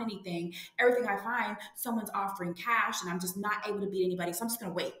can't find anything. Everything I find, someone's offering cash, and I'm just not able to beat anybody. So I'm just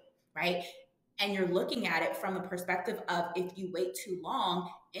going to wait, right? And you're looking at it from the perspective of, if you wait too long,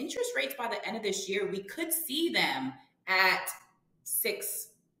 interest rates by the end of this year, we could see them at 6%,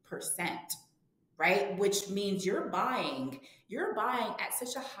 right? Which means you're buying at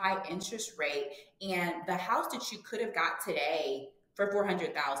such a high interest rate, and the house that you could have got today for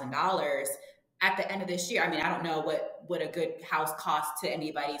 $400,000 at the end of this year. I mean, I don't know what a good house costs to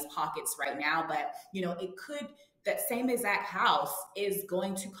anybody's pockets right now, but it could, that same exact house is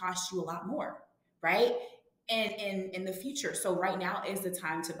going to cost you a lot more, right? And in the future. So right now is the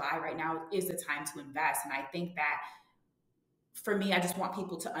time to buy. Right now is the time to invest. And I think that for me, I just want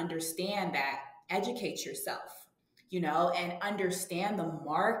people to understand that, educate yourself, and understand the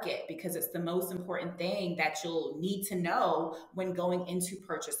market, because it's the most important thing that you'll need to know when going into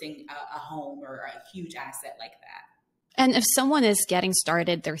purchasing a home or a huge asset like that. And if someone is getting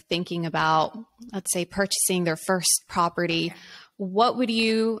started, they're thinking about, let's say, purchasing their first property, what would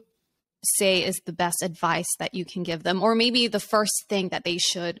you say is the best advice that you can give them? Or maybe the first thing that they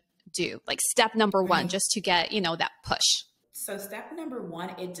should do, like step number one, just to get, that push? So step number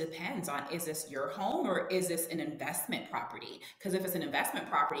one, it depends on, is this your home or is this an investment property? Because if it's an investment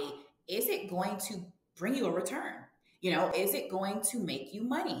property, is it going to bring you a return? Is it going to make you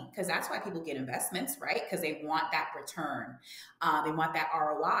money? Because that's why people get investments, right? Because they want that return. They want that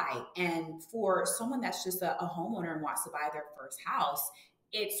ROI. And for someone that's just a homeowner and wants to buy their first house,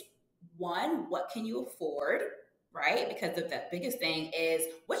 it's one, what can you afford, right? Because the biggest thing is,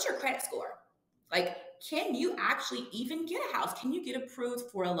 what's your credit score? Can you actually even get a house? Can you get approved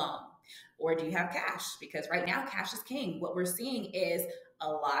for a loan? Or do you have cash? Because right now, cash is king. What we're seeing is a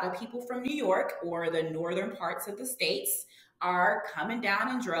lot of people from New York or the northern parts of the states are coming down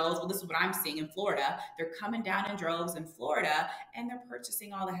in droves. Well, this is what I'm seeing in Florida. They're coming down in droves in Florida, and they're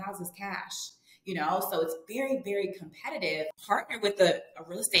purchasing all the houses cash. So it's very, very competitive. Partner with a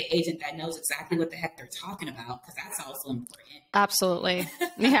real estate agent that knows exactly what the heck they're talking about, because that's also important. Absolutely.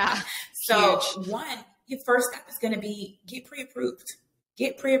 Yeah. So one, your first step is going to be get pre-approved.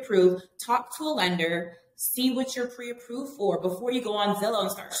 Get pre-approved, talk to a lender, see what you're pre-approved for before you go on Zillow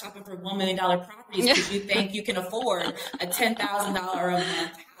and start shopping for $1 million properties because you think you can afford a $10,000 a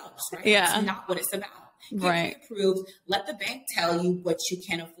month house, right? Yeah. That's not what it's about. Get pre-approved. Let the bank tell you what you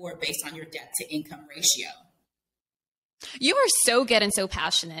can afford based on your debt to income ratio. You are so good and so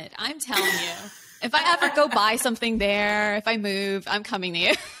passionate. I'm telling you. If I ever go buy something there, if I move, I'm coming to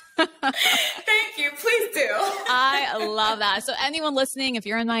you. Thank you. Please do. I love that. So anyone listening, if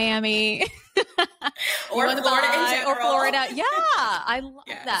you're in Miami or Florida, yeah, I love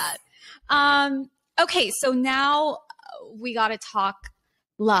that. Okay. So now we got to talk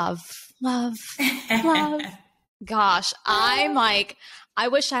love. Gosh, I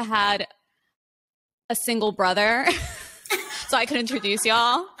wish I had a single brother so I could introduce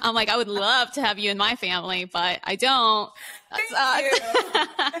y'all. I'm like, I would love to have you in my family, but I don't. Thank you.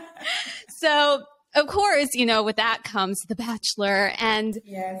 So, of course, with that comes The Bachelor. And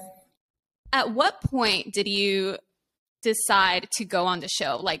at what point did you decide to go on the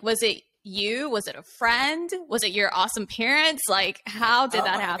show? Was it you? Was it a friend? Was it your awesome parents? How did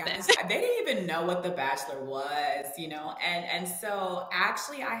that happen? Gosh. They didn't even know what The Bachelor was, and so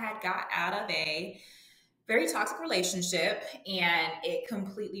actually I had got out of a Very toxic relationship, and it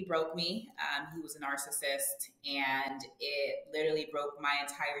completely broke me. He was a narcissist, and it literally broke my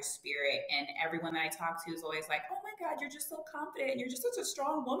entire spirit. And everyone that I talked to is always like, "Oh my God, you're just so confident, and you're just such a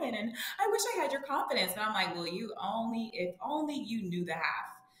strong woman, and I wish I had your confidence." And I'm like, "Well, if only you knew the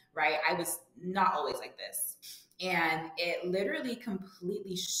half, right? I was not always like this." And it literally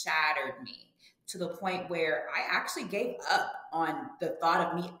completely shattered me to the point where I actually gave up on the thought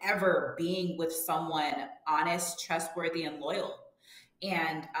of me ever being with someone honest, trustworthy, and loyal.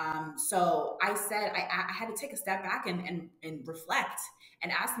 And so I said I had to take a step back and reflect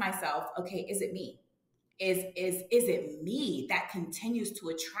and ask myself, okay, is it me? Is it me that continues to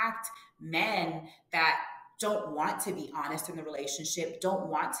attract men that don't want to be honest in the relationship, don't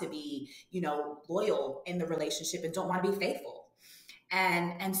want to be, loyal in the relationship, and don't want to be faithful?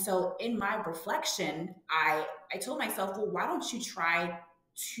 And so in my reflection, I told myself, well, why don't you try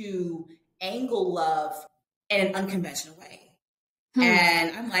to angle love in an unconventional way?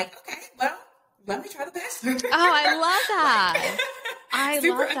 And I'm like, okay, well, let me try The Bachelor. Oh, I love that. I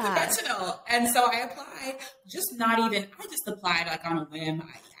super love that. unconventional. And so I applied, I just applied like on a whim.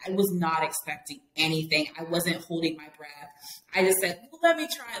 I was not expecting anything. I wasn't holding my breath. I just said, well, let me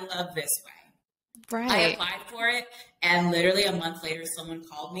try love this way. Right. I applied for it, and literally a month later, someone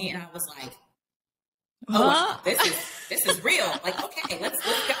called me, and I was like, "Oh, wow, this is real. Like, okay, let's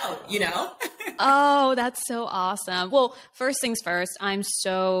go." Oh, that's so awesome. Well, first things first, I'm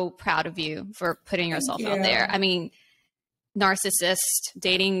so proud of you for putting yourself out there. I mean, narcissist,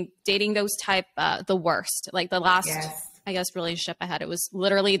 dating those type, the worst. Like the last, I guess, relationship I had, it was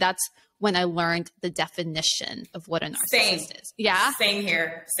literally, that's when I learned the definition of what a narcissist is. Yeah. Same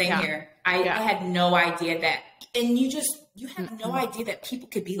here. I had no idea that, and you have no idea that people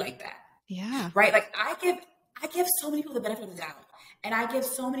could be like that. Yeah. Right. Like I give so many people the benefit of the doubt, and I give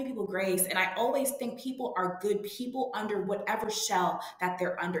so many people grace. And I always think people are good people under whatever shell that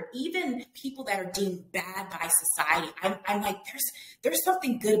they're under, even people that are deemed bad by society. I'm like, there's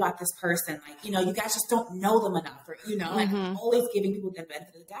something good about this person. Like, you guys just don't know them enough, or, like I'm always giving people the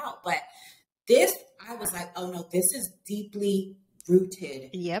benefit of the doubt. But this, I was like, oh no, this is deeply rooted.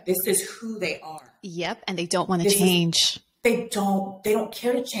 Yep. This is who they are. Yep. And they don't want to change. They don't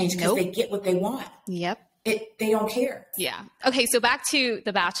care to change because they get what they want. Yep. They don't care. Yeah. Okay. So back to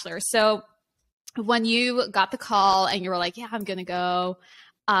The Bachelor. So when you got the call and you were like, yeah, I'm going to go,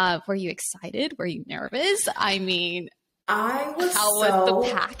 were you excited? Were you nervous? I mean, how was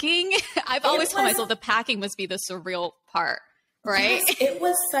the packing? I've always told myself the packing must be the surreal part, right? Yes, it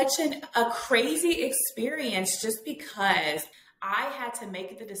was such a crazy experience, just because I had to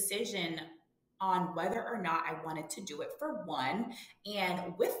make the decision on whether or not I wanted to do it, for one.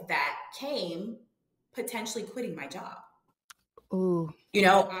 And with that came potentially quitting my job. Ooh.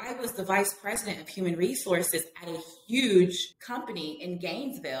 I was the vice president of human resources at a huge company in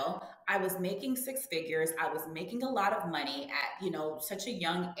Gainesville. I was making six figures. I was making a lot of money at, such a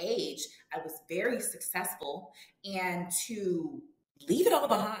young age. I was very successful, and to leave it all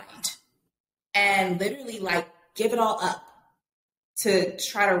behind and literally like give it all up to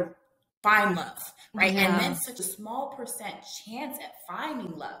try to find love, right? Yeah. And then such a small percent chance at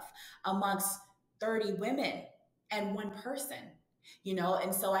finding love amongst 30 women and one person,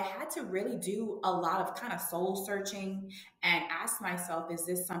 and so I had to really do a lot of kind of soul searching and ask myself, is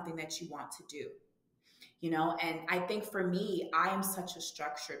this something that you want to do? And I think for me, I am such a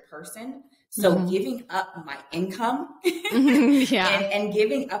structured person. So giving up my income and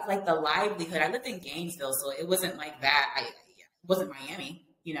giving up like the livelihood, I lived in Gainesville, so it wasn't like that. It wasn't Miami,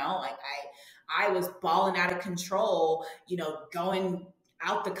 like I was balling out of control, going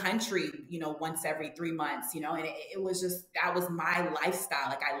out the country, once every 3 months, and it was just, that was my lifestyle.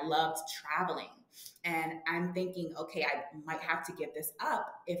 Like I loved traveling, and I'm thinking, okay, I might have to give this up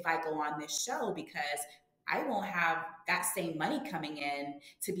if I go on this show, because I won't have that same money coming in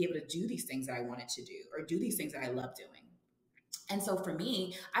to be able to do these things that I wanted to do, or do these things that I love doing. And so for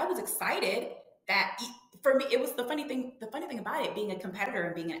me, I was excited that, for me, it was the funny thing about it, being a competitor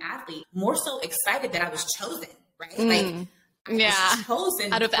and being an athlete, more so excited that I was chosen, right? Like,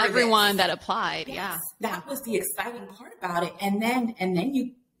 chosen out of everyone that applied. Yes, yeah. That was the exciting part about it. And then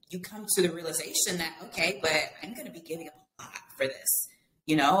you come to the realization that, okay, but I'm going to be giving up a lot for this,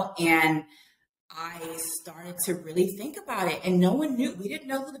 and I started to really think about it, and no one knew. We didn't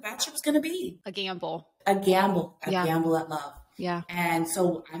know who The Bachelor was going to be. A gamble at love. Yeah. And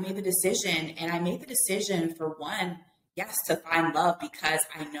so I made the decision, for one, yes, to find love, because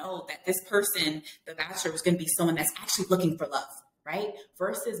I know that this person, The Bachelor, was going to be someone that's actually looking for love, right?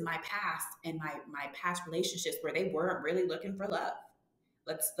 Versus my past and my past relationships, where they weren't really looking for love.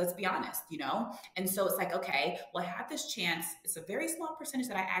 Let's be honest, you know? And so it's like, okay, well, I have this chance. It's a very small percentage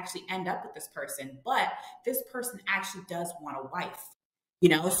that I actually end up with this person, but this person actually does want a wife, you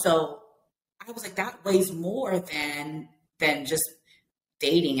know? So I was like, that weighs more than just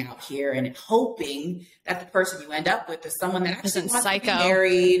dating out here and hoping that the person you end up with is someone that actually wants to be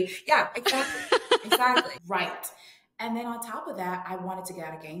married. Yeah, exactly. Exactly. Right. And then on top of that, I wanted to get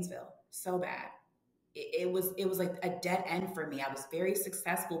out of Gainesville so bad. It was like a dead end for me. I was very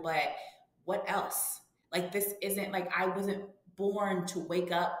successful, but what else? Like, this isn't like, I wasn't born to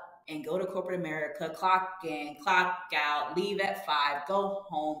wake up and go to corporate America, clock in, clock out, leave at 5, go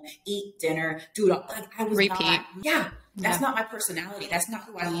home, eat dinner, do it all. Like, I was repeat. Not, that's not my personality. That's not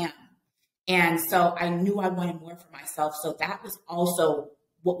who I am. And so I knew I wanted more for myself. So that was also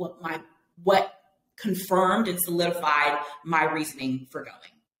what confirmed and solidified my reasoning for going.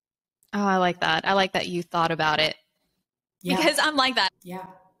 Oh, I like that. I like that you thought about it, because I'm like that. Yeah.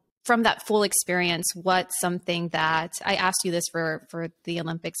 From that full experience, what's something that I asked you this for the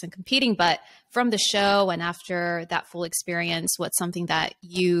Olympics and competing, but from the show and after that full experience, what's something that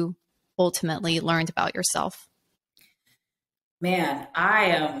you ultimately learned about yourself? Man, I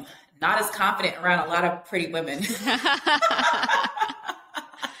am not as confident around a lot of pretty women.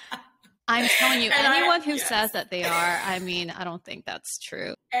 I'm telling you, anyone who says that they are, I mean, I don't think that's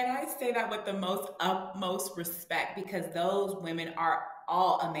true. And I say that with the utmost respect, because those women are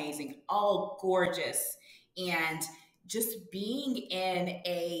all amazing, all gorgeous. And just being in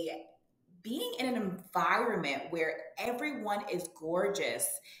an environment where everyone is gorgeous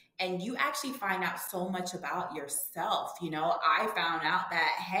and you actually find out so much about yourself. You know, I found out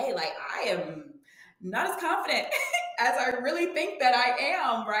that, hey, like, I am not as confident as I really think that I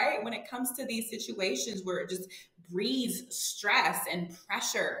am, right? When it comes to these situations where it just breeds stress and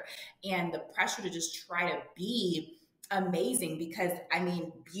pressure, and the pressure to just try to be amazing, because I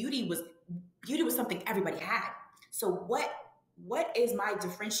mean, beauty was something everybody had. So what is my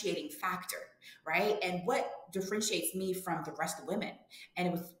differentiating factor, right? And what differentiates me from the rest of the women? And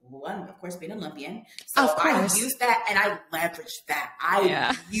it was one, of course, being Olympian. So I used that and I leveraged that.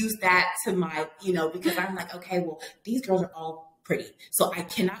 I used that to my, because I'm like, okay, well, these girls are all pretty. So I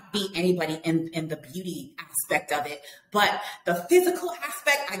cannot be anybody in the beauty aspect of it, but the physical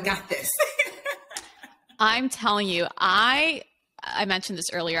aspect, I got this. I'm telling you, I mentioned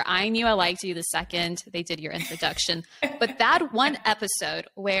this earlier. I knew I liked you the second they did your introduction, but that one episode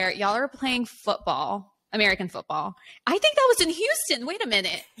where y'all are playing football, American football, I think that was in Houston. Wait a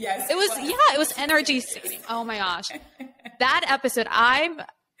minute. Yes. It was. Yeah, it was NRG Stadium. Oh my gosh. That episode, I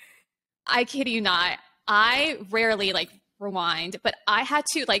kid you not, I rarely rewind, but I had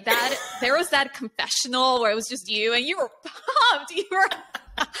to there was that confessional where it was just you and you were pumped.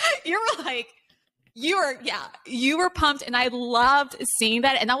 You were pumped, and I loved seeing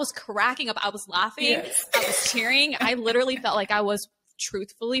that. And I was cracking up. I was laughing. Yes. I was cheering. I literally felt like I was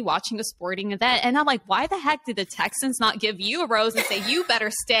truthfully watching a sporting event. And I'm like, why the heck did the Texans not give you a rose and say, you better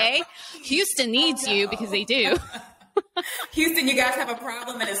stay? Houston needs you, because they do. Houston, you guys have a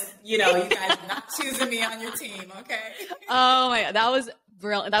problem, and it's, you guys not choosing me on your team. Okay. Oh my God. That was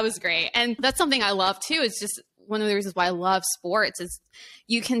brilliant. That was great. And that's something I love too. It's just one of the reasons why I love sports is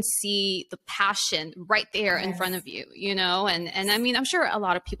you can see the passion right there in front of you, and I mean, I'm sure a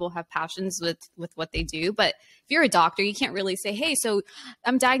lot of people have passions with what they do, but if you're a doctor, you can't really say, hey, so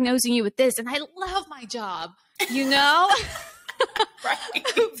I'm diagnosing you with this and I love my job,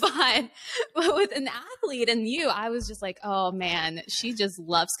 Right. But with an athlete and you, I was just like, oh man, she just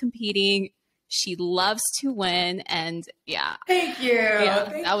loves competing. She loves to win. And yeah. Thank you.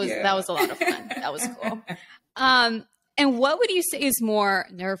 Yeah, that was a lot of fun. That was cool. And what would you say is more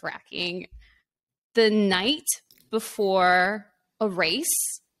nerve-wracking, the night before a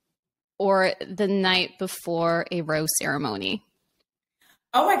race or the night before a rose ceremony?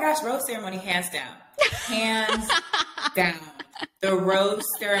 Oh my gosh, rose ceremony, hands down. Hands down. The rose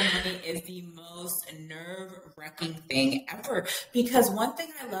ceremony is the most nerve-wracking thing ever, because one thing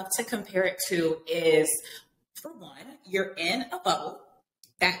I love to compare it to is, for one, you're in a bubble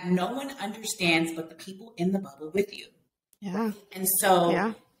that no one understands but the people in the bubble with you. Yeah. And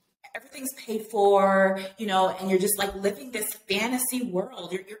so everything's paid for, and you're just like living this fantasy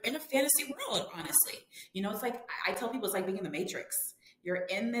world. You're in a fantasy world, honestly. It's like, I tell people it's like being in the Matrix. You're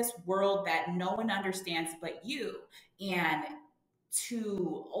in this world that no one understands but you. And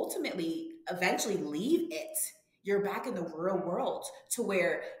to ultimately, eventually leave it, you're back in the real world to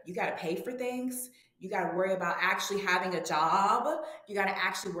where you got to pay for things. You got to worry about actually having a job. You got to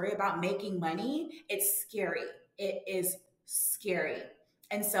actually worry about making money. It's scary. It is scary.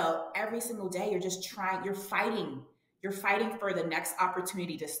 And so every single day you're fighting You're fighting for the next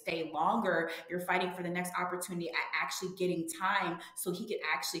opportunity to stay longer. You're fighting for the next opportunity at actually getting time so he could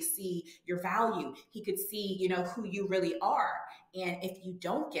actually see your value. He could see, who you really are. And if you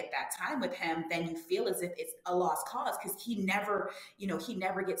don't get that time with him, then you feel as if it's a lost cause because he never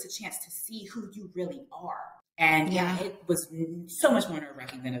gets a chance to see who you really are. And yeah, it was so much more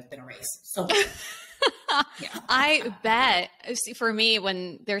nerve-wracking than a race. So yeah. I bet. See, for me,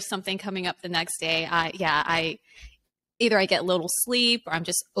 when there's something coming up the next day, either I get little sleep or I'm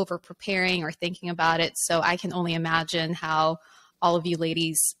just over preparing or thinking about it. So I can only imagine how all of you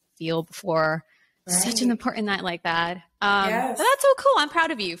ladies feel before such an important night like that. Yes. But that's so cool. I'm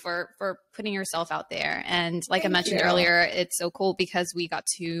proud of you for putting yourself out there. And like I mentioned earlier, it's so cool because we got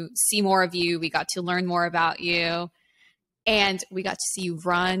to see more of you. We got to learn more about you, and we got to see you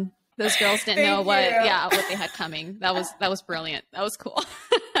run. Those girls didn't know what they had coming. That was brilliant. That was cool.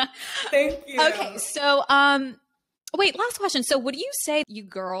 Thank you. Okay. So, wait, last question. So would you say you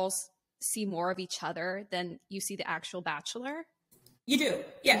girls see more of each other than you see the actual Bachelor? You do.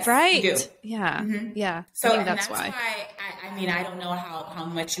 Yes. Right. You do. Yeah. Mm-hmm. Yeah. So I think that's why I don't know how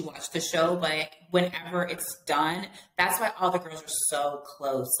much you watch the show, but whenever it's done, that's why all the girls are so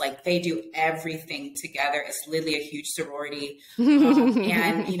close. Like they do everything together. It's literally a huge sorority.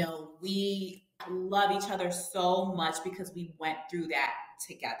 And, we love each other so much because we went through that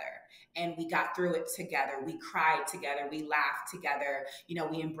together. And we got through it together. We cried together. We laughed together.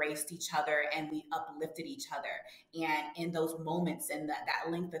 We embraced each other and we uplifted each other. And in those moments and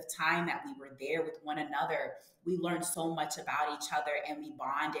that length of time that we were there with one another, we learned so much about each other and we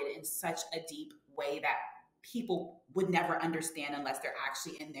bonded in such a deep way that people would never understand unless they're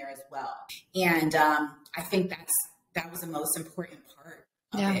actually in there as well. And I think that was the most important part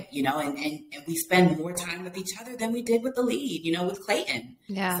of it, and we spend more time with each other than we did with the lead, with Clayton.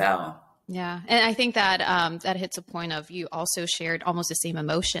 Yeah. So. Yeah. And I think that that hits a point of you also shared almost the same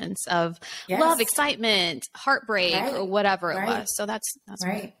emotions of love, excitement, heartbreak, or whatever it was. So that's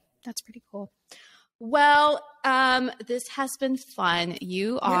right. That's pretty cool. Well, this has been fun.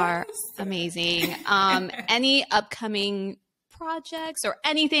 You are amazing. Any upcoming projects or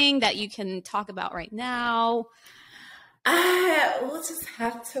anything that you can talk about right now? We'll just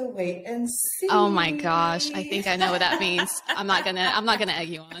have to wait and see. Oh my gosh. I think I know what that means. I'm not gonna egg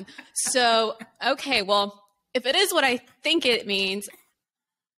you on. So, okay. Well, if it is what I think it means,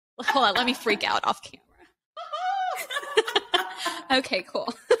 hold on, let me freak out off camera. Okay,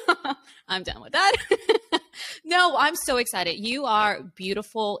 cool. I'm done with that. No, I'm so excited. You are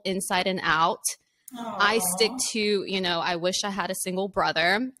beautiful inside and out. Aww. I stick to, I wish I had a single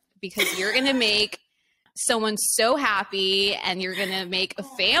brother because you're going to make someone so happy and you're going to make a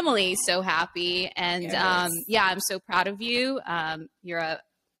family so happy. And I'm so proud of you. You're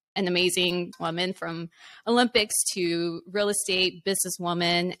an amazing woman, from Olympics to real estate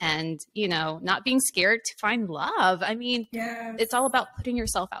businesswoman, and, not being scared to find love. I mean, it's all about putting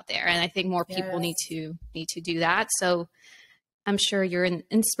yourself out there. And I think more people need to do that. So I'm sure you're an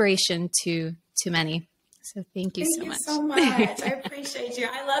inspiration to many. So thank you so much. Thank you so much. I appreciate you.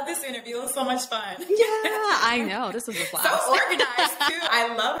 I love this interview. It was so much fun. Yeah, I know. This was a blast. So organized too.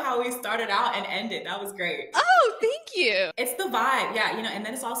 I love how we started out and ended. That was great. Oh, thank you. It's the vibe. Yeah. And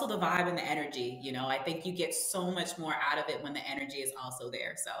then it's also the vibe and the energy. I think you get so much more out of it when the energy is also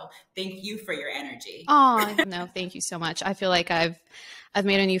there. So thank you for your energy. Oh, no, thank you so much. I feel like I've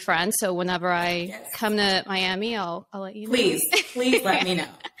made a new friend. So whenever I come to Miami, I'll let you know. Please let me know.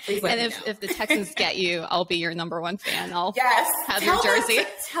 Please let me know. If the Texans get you, I'll be your number one fan. I'll have your jersey.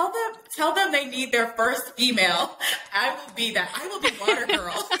 Tell them they need their first female. I will be that. I will be water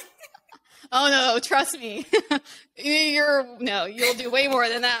girl. Oh no, trust me. You'll do way more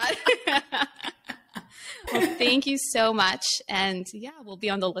than that. Well, thank you so much. And we'll be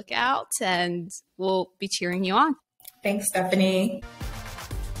on the lookout and we'll be cheering you on. Thanks, Stephanie.